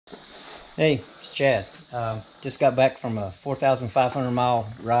Hey, it's Chad. Just got back from a 4,500 mile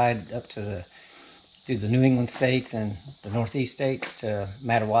ride up through the New England states and the Northeast states to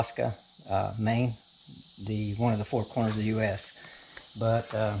Madawaska, Maine, one of the four corners of the U.S. But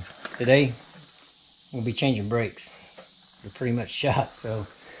today we'll be changing brakes. They're pretty much shot, so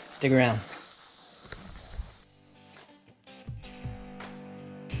stick around.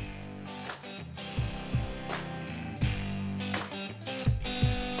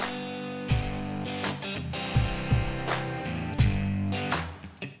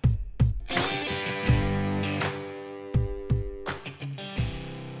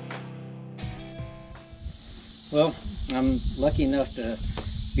 Well, I'm lucky enough to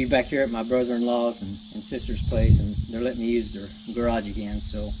be back here at my brother-in-law's and sister's place, and they're letting me use their garage again,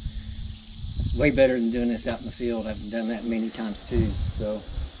 so it's way better than doing this out in the field. I've done that many times too. So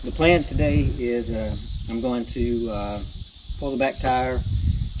the plan today is I'm going to pull the back tire,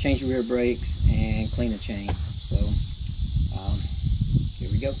 change the rear brakes, and clean the chain. So here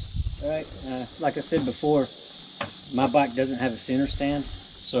we go. All right, like I said before, my bike doesn't have a center stand,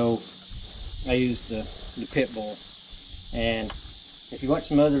 so I use the Pitbull. And if you watch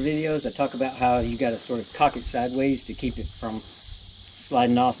some other videos, I talk about how you got to sort of cock it sideways to keep it from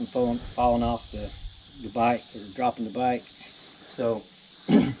sliding off and falling off the bike or dropping the bike. So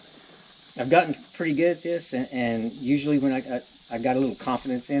I've gotten pretty good at this, and usually when I got a little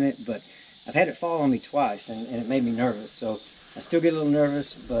confidence in it, but I've had it fall on me twice, and it made me nervous. So I still get a little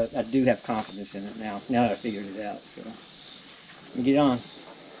nervous, but I do have confidence in it now that I figured it out. So let me get on.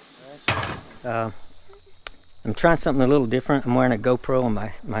 I'm trying something a little different. I'm wearing a GoPro on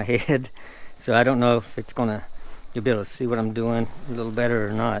my head, so I don't know if it's gonna, you'll be able to see what I'm doing a little better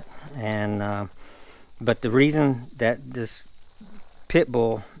or not. And but the reason that this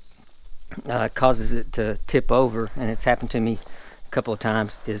Pitbull causes it to tip over, and it's happened to me a couple of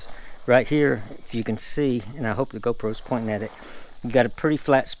times, is right here. If you can see, and I hope the GoPro's pointing at it, you've got a pretty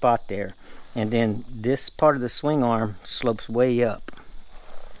flat spot there, and then this part of the swing arm slopes way up.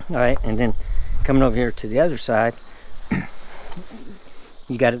 All right, and then coming over here to the other side,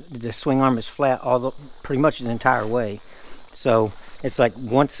 you got the swing arm is flat pretty much the entire way. So it's like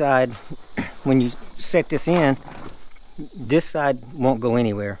one side, when you set this in, this side won't go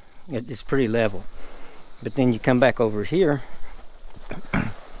anywhere. It's pretty level. But then you come back over here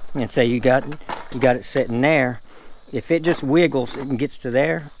and say you got it set in there. If it just wiggles and gets to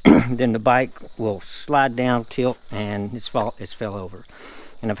there, then the bike will slide down, tilt, and it's fell over.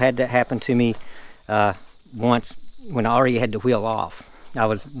 And I've had that happen to me once when I already had the wheel off. I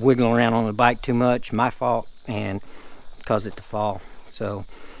was wiggling around on the bike too much, my fault, and caused it to fall. So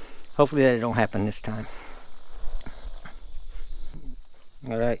hopefully that don't happen this time.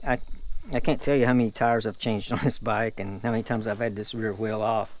 All right, I can't tell you how many tires I've changed on this bike and how many times I've had this rear wheel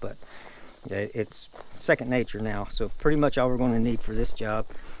off, but it's second nature now. So pretty much all we're going to need for this job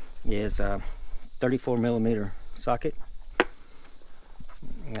is a 34mm socket,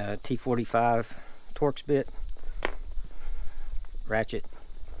 T45 Torx bit, ratchet,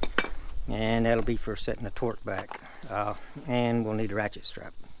 and that'll be for setting the torque back. And we'll need a ratchet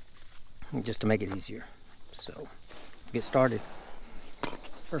strap just to make it easier. So let's get started.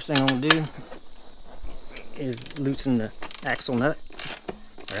 First thing I'm going to do is loosen the axle nut,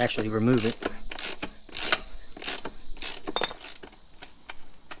 or actually remove it.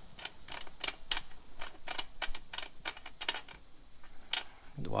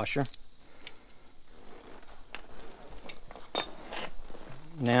 The washer.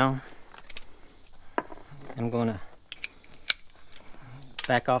 Now I'm going to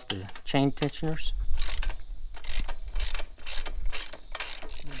back off the chain tensioners.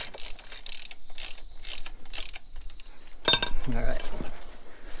 Alright,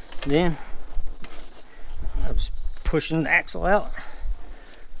 then I was pushing the axle out,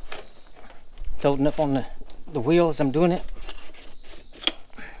 holding up on the wheel as I'm doing it.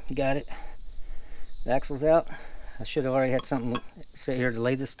 Got it. The axle's out. I should have already had something set here to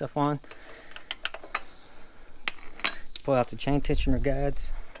lay this stuff on. Pull out the chain tensioner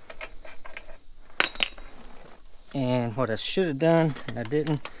guides. And what I should have done, and I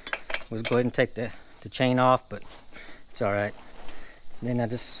didn't, was go ahead and take the chain off, but it's alright. Then I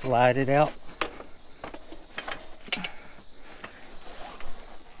just slide it out.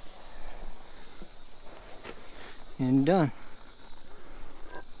 And done.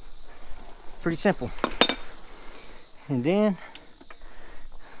 Pretty simple. And then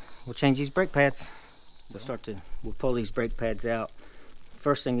we'll change these brake pads. So we'll pull these brake pads out.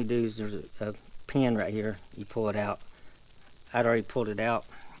 First thing you do is there's a pin right here. You pull it out. I'd already pulled it out,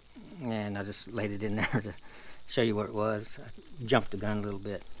 and I just laid it in there to show you what it was. I jumped the gun a little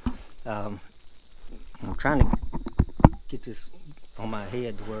bit. I'm trying to get this on my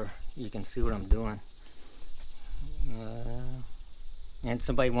head to where you can see what I'm doing. And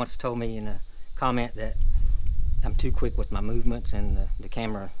somebody once told me in a comment that I'm too quick with my movements, and the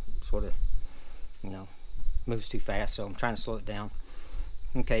camera sort of, you know, moves too fast, so I'm trying to slow it down.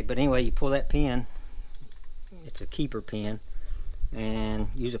 Okay, but anyway, you pull that pin, it's a keeper pin, and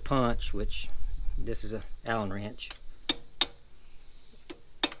use a punch, which this is a Allen wrench,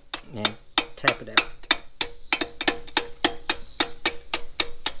 and tap it out.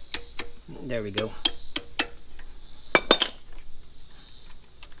 There we go.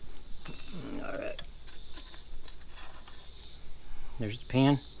 Alright. There's the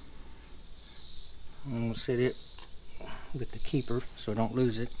pin. I'm going to set it with the keeper so I don't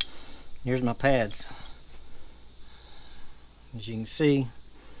lose it. Here's my pads. As you can see,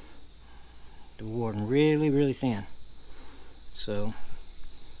 they're worn really thin. So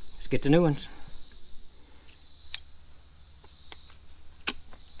let's get the new ones.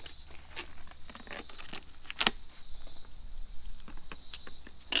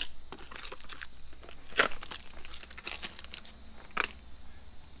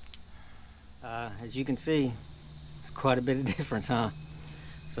 As you can see, it's quite a bit of difference, huh?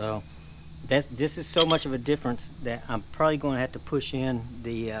 So this is so much of a difference that I'm probably going to have to push in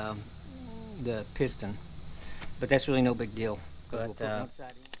the piston, but that's really no big deal. But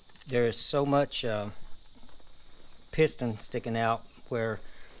there is so much piston sticking out where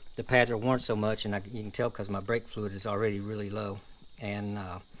the pads are worn so much, and you can tell because my brake fluid is already really low, and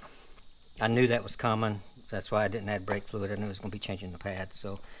I knew that was coming. That's why I didn't add brake fluid. I knew I was going to be changing the pads.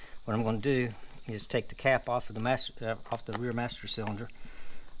 So what I'm going to do is take the cap off of the off the rear master cylinder,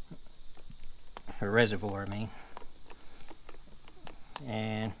 or reservoir, I mean.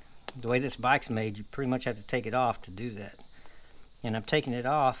 And the way this bike's made, you pretty much have to take it off to do that. And I'm taking it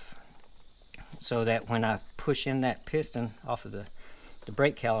off so that when I push in that piston off of the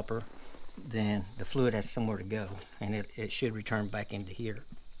brake caliper, then the fluid has somewhere to go, and it should return back into here.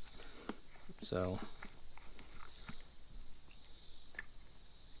 So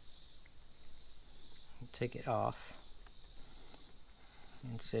take it off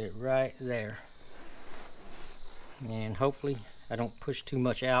and set it right there, and hopefully I don't push too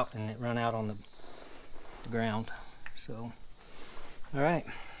much out and it run out on the ground. So alright,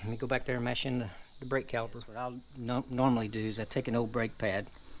 let me go back there and mesh in the brake caliper. What I'll normally do is I take an old brake pad,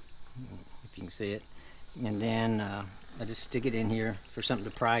 if you can see it, and then I just stick it in here for something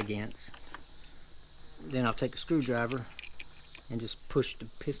to pry against. Then I'll take a screwdriver and just push the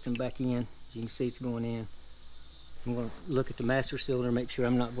piston back in. As you can see, it's going in. I'm going to look at the master cylinder, make sure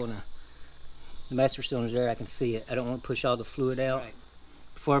I'm not going to, the master cylinder's there, I can see it. I don't want to push all the fluid out. Right.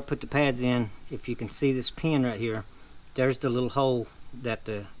 Before I put the pads in, if you can see this pin right here, there's the little hole that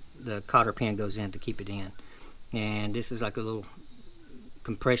the cotter pin goes in to keep it in. And this is like a little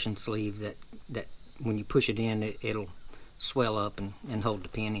compression sleeve that when you push it in, it'll swell up and hold the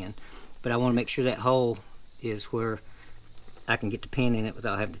pin in. But I want to make sure that hole is where I can get the pin in it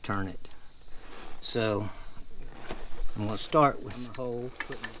without having to turn it. So I'm going to start with my hole,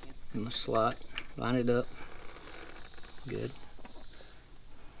 put it in my slot, line it up. Good.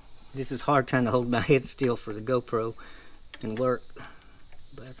 This is hard trying to hold my head still for the GoPro and work,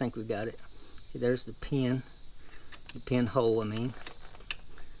 but I think we got it. Okay, there's the pin hole, I mean.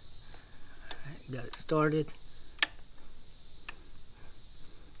 Right, got it started.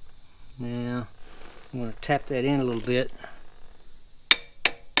 Now I'm going to tap that in a little bit.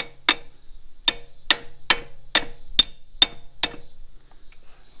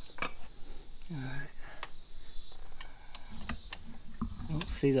 Alright. I don't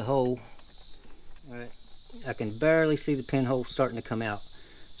see the hole. Alright. I can barely see the pinhole starting to come out.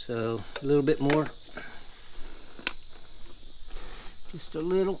 So a little bit more. Just a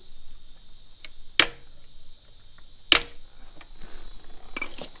little.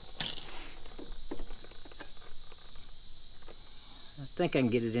 I think I can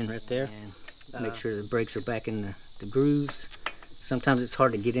get it in right there. And make sure the brakes are back in the grooves. Sometimes it's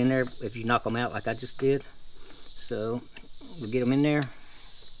hard to get in there if you knock them out like I just did. So we'll get them in there,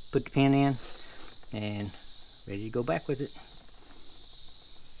 put the pin in, and ready to go back with it.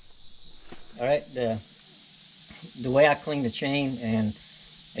 Alright, the way I clean the chain, and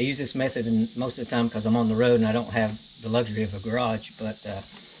I use this method most of the time because I'm on the road and I don't have the luxury of a garage, but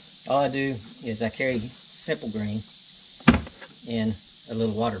all I do is I carry Simple Green in a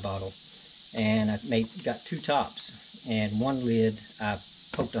little water bottle, and I got two tops, and one lid I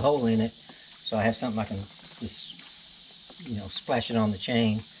poked a hole in it so I have something I can just, you know, splash it on the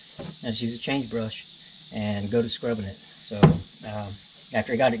chain. I just use a change brush and go to scrubbing it. So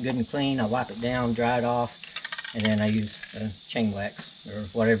after I got it good and clean, I wipe it down, dry it off, and then I use chain wax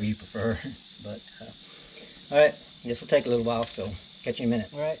or whatever you prefer. But all right, this will take a little while, so catch you in a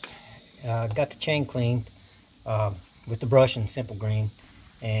minute. All right, got the chain cleaned with the brush and simple green,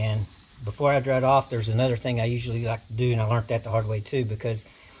 and before I dry it off, there's another thing I usually like to do, and I learned that the hard way too, because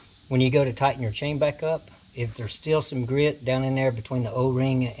when you go to tighten your chain back up, if there's still some grit down in there between the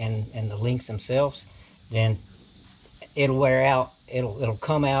O-ring and the links themselves, then it'll wear out. It'll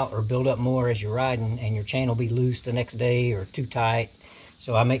come out or build up more as you're riding, and your chain will be loose the next day or too tight.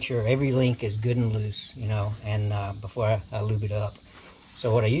 So I make sure every link is good and loose, you know, and before I lube it up.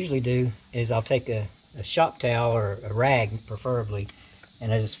 So what I usually do is I'll take a shop towel or a rag, preferably,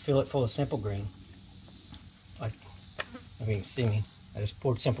 and I just fill it full of simple green. Like, if you can see me, I just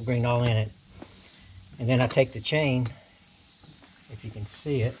poured simple green all in it. And then I take the chain, if you can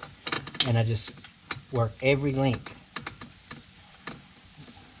see it, and I just work every link.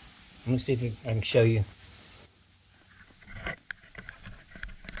 Let me see if I can show you.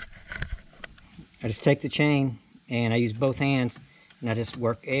 I just take the chain and I use both hands and I just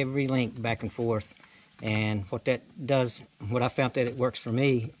work every link back and forth. And what that does, what I found that it works for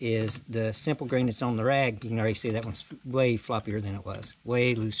me, is the simple green that's on the rag, you can already see that one's way floppier than it was,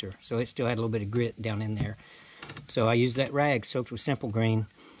 way looser. So it still had a little bit of grit down in there. So I use that rag soaked with simple green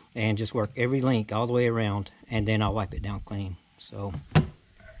and just work every link all the way around, and then I'll wipe it down clean. So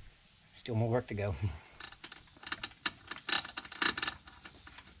still more work to go.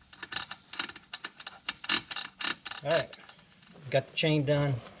 All right, got the chain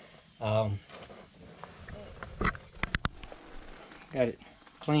done. Got it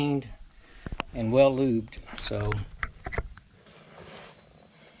cleaned and well lubed, so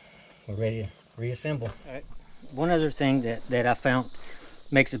we're ready to reassemble. All right. One other thing that I found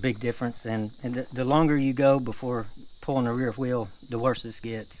makes a big difference, and the longer you go before pulling the rear wheel, the worse this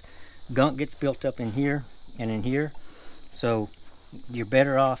gets. Gunk gets built up in here and in here, so you're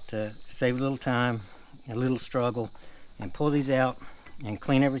better off to save a little time, a little struggle, and pull these out and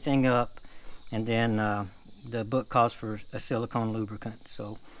clean everything up, and then the book calls for a silicone lubricant,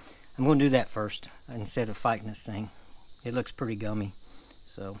 so I'm going to do that first instead of fighting this thing. It looks pretty gummy,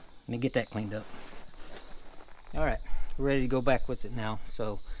 so let me get that cleaned up. Alright, we're ready to go back with it now.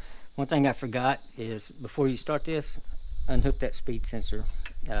 So one thing I forgot is, before you start this, unhook that speed sensor.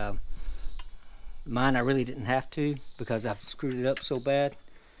 Mine I really didn't have to because I've screwed it up so bad.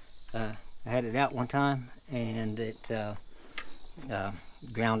 I had it out one time and it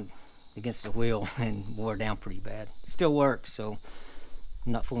ground against the wheel and wore down pretty bad. It still works, so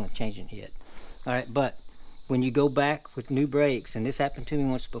I'm not fooling with changing it yet. Alright, but when you go back with new brakes, and this happened to me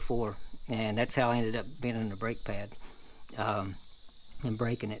once before, and that's how I ended up bending the brake pad and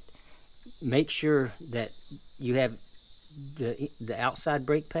breaking it, make sure that you have the outside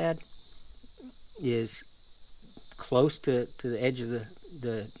brake pad is close to the edge of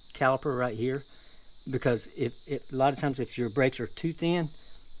the caliper right here, because if a lot of times if your brakes are too thin,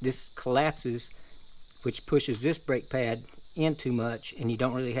 this collapses, which pushes this brake pad in too much, and you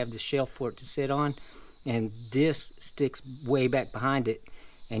don't really have the shelf for it to sit on, and this sticks way back behind it,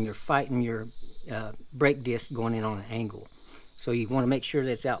 and you're fighting your brake disc going in on an angle. So you want to make sure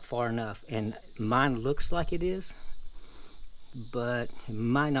that it's out far enough, and mine looks like it is, but it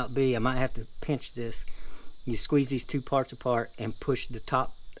might not be. I might have to pinch this. You squeeze these two parts apart and push the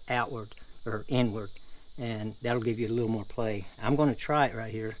top outward or inward, and that'll give you a little more play. I'm going to try it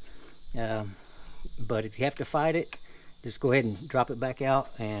right here, but if you have to fight it, just go ahead and drop it back out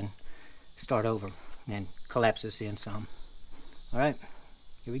and start over and collapse this in some. Alright,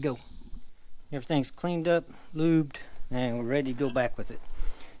 here we go. Everything's cleaned up, lubed, and we're ready to go back with it.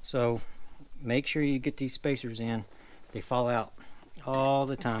 So make sure you get these spacers in. They fall out all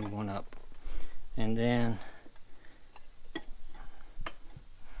the time going up. And then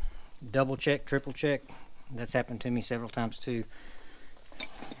double check, triple check. That's happened to me several times too.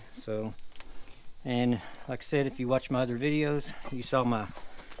 So, and like I said, if you watch my other videos, you saw my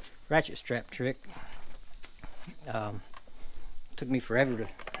ratchet strap trick. Took me forever to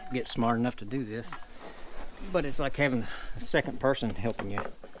get smart enough to do this, but it's like having a second person helping you.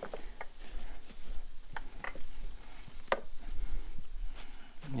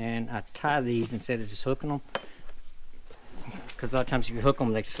 And I tie these instead of just hooking them, because a lot of times if you hook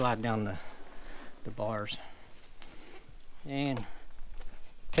them, they slide down the bars. And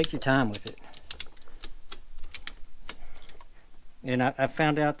take your time with it. And I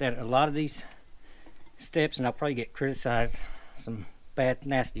found out that a lot of these steps, and I'll probably get criticized, some bad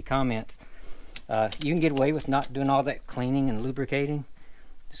nasty comments, you can get away with not doing all that cleaning and lubricating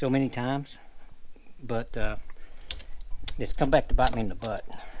so many times, but it's come back to bite me in the butt.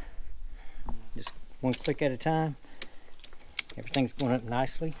 Just one click at a time. Everything's going up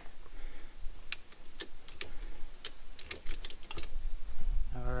nicely.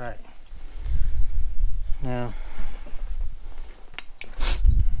 All right. Now,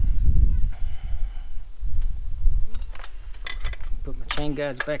 put my chain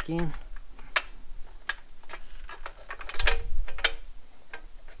guides back in.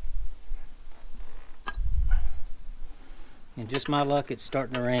 And just my luck, it's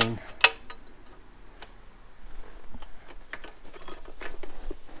starting to rain.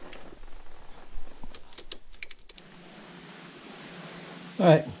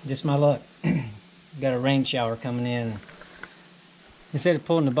 Alright, just my luck. Got a rain shower coming in. Instead of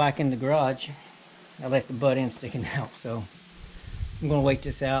pulling the bike in the garage, I left the butt end sticking out. So I'm going to wait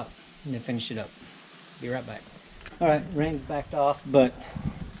this out and then finish it up. Be right back. Alright, rain's backed off, but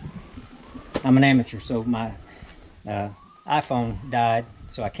I'm an amateur, so my iPhone died,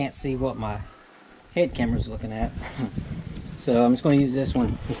 so I can't see what my head camera's looking at. So I'm just going to use this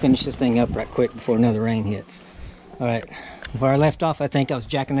one to finish this thing up right quick before another rain hits. Alright, where I left off, I think I was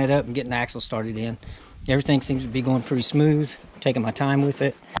jacking that up and getting the axle started in. Everything seems to be going pretty smooth, taking my time with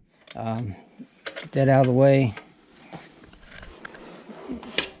it. Get that out of the way.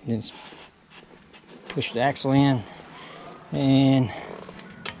 Then push the axle in and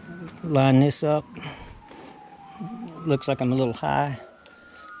line this up. Looks like I'm a little high.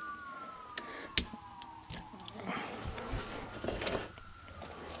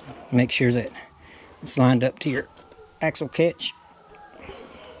 Make sure that it's lined up to your axle catch.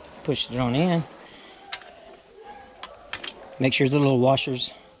 Push it on in. Make sure the little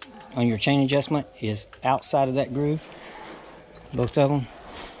washers on your chain adjustment is outside of that groove. Both of them.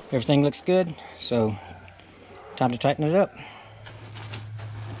 Everything looks good, so time to tighten it up.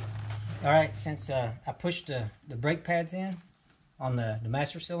 Alright, since I pushed the brake pads in on the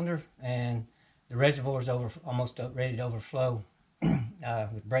master cylinder, and the reservoir is almost ready to overflow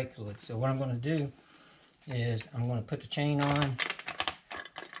with brake fluid. So what I'm going to do is I'm going to put the chain on,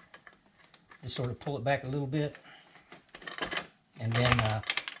 just sort of pull it back a little bit, and then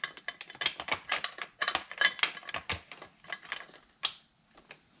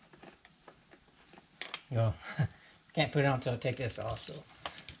well, can't put it on until I take this off. So,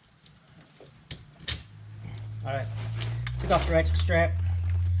 all right, took off the ratchet strap,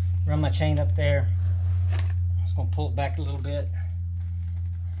 run my chain up there. Just gonna pull it back a little bit.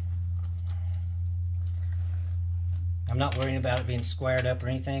 I'm not worrying about it being squared up or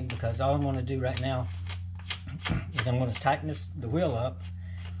anything, because all I'm going to do right now is I'm going to tighten the wheel up,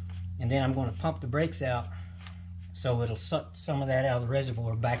 and then I'm going to pump the brakes out so it'll suck some of that out of the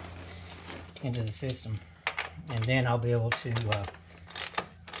reservoir back into the system, and then I'll be able to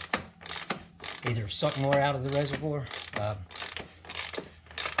either suck more out of the reservoir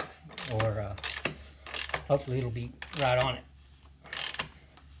or hopefully it'll be right on it.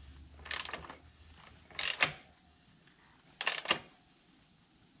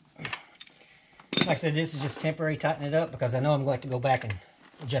 Like I said, this is just temporary, tighten it up, because I know I'm going to go back and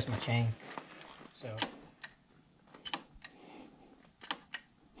adjust my chain. So,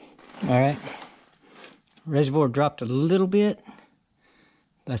 alright, reservoir dropped a little bit,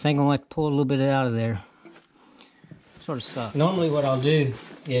 but I think I'm going to have to pull a little bit out of there. Sort of sucks. Normally what I'll do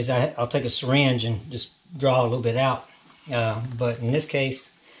is I'll take a syringe and just draw a little bit out, but in this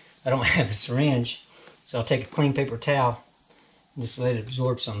case I don't have a syringe, so I'll take a clean paper towel and just let it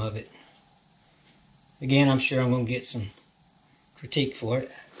absorb some of it. Again, I'm sure I'm going to get some critique for it.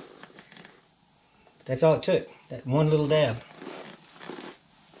 But that's all it took, that one little dab.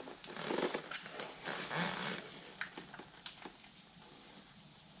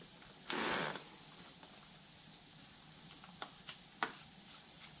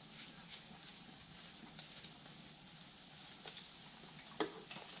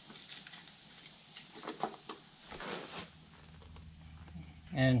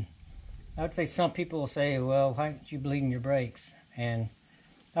 And I would say some people will say, well, why aren't you bleeding your brakes? And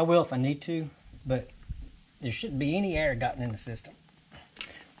I will if I need to, but there shouldn't be any air gotten in the system.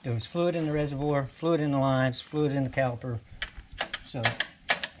 There was fluid in the reservoir, fluid in the lines, fluid in the caliper, so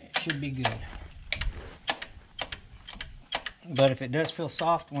it should be good. But if it does feel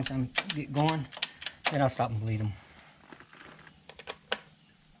soft once I get going, then I'll stop and bleed them.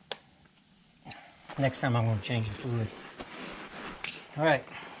 Next time I'm going to change the fluid. Alright.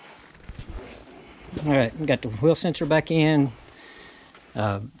 Alright, we got the wheel sensor back in,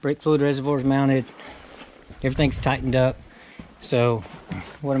 brake fluid reservoir is mounted, everything's tightened up. So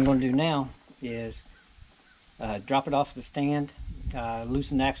what I'm going to do now is drop it off the stand,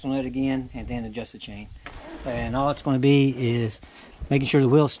 loosen the axle nut again, and then adjust the chain. And all it's going to be is making sure the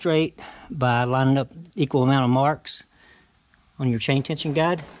wheel's straight by lining up equal amount of marks on your chain tension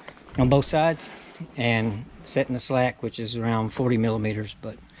guide on both sides and setting the slack, which is around 40 millimeters,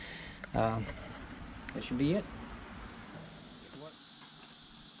 but that should be it.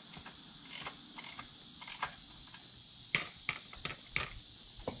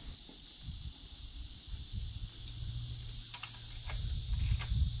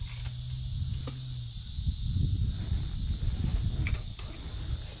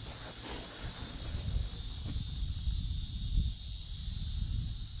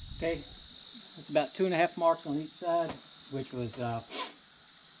 Okay, it's about 2.5 marks on each side, which was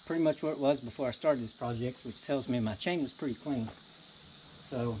pretty much what it was before I started this project, which tells me my chain was pretty clean.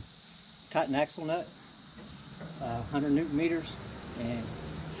 So, tighten axle nut, 100 Newton meters, and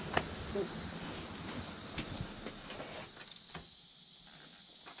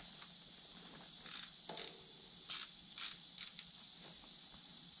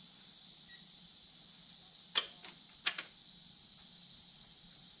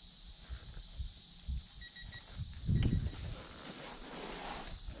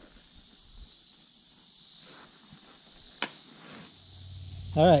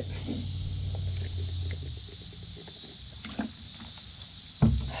all right.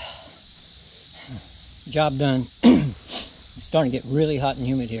 Job done. It's starting to get really hot and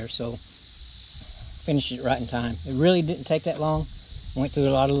humid here, so finished it right in time. It really didn't take that long. Went through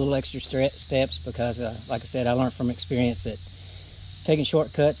a lot of little extra steps because, like I said, I learned from experience that taking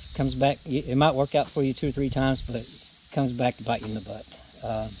shortcuts comes back. It might work out for you 2 or 3 times, but it comes back to bite you in the butt.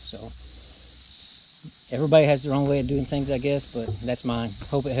 So everybody has their own way of doing things, I guess, but that's mine.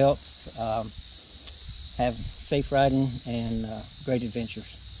 Hope it helps. Have safe riding and great adventures.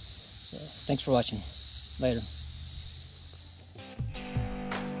 So, thanks for watching. Later.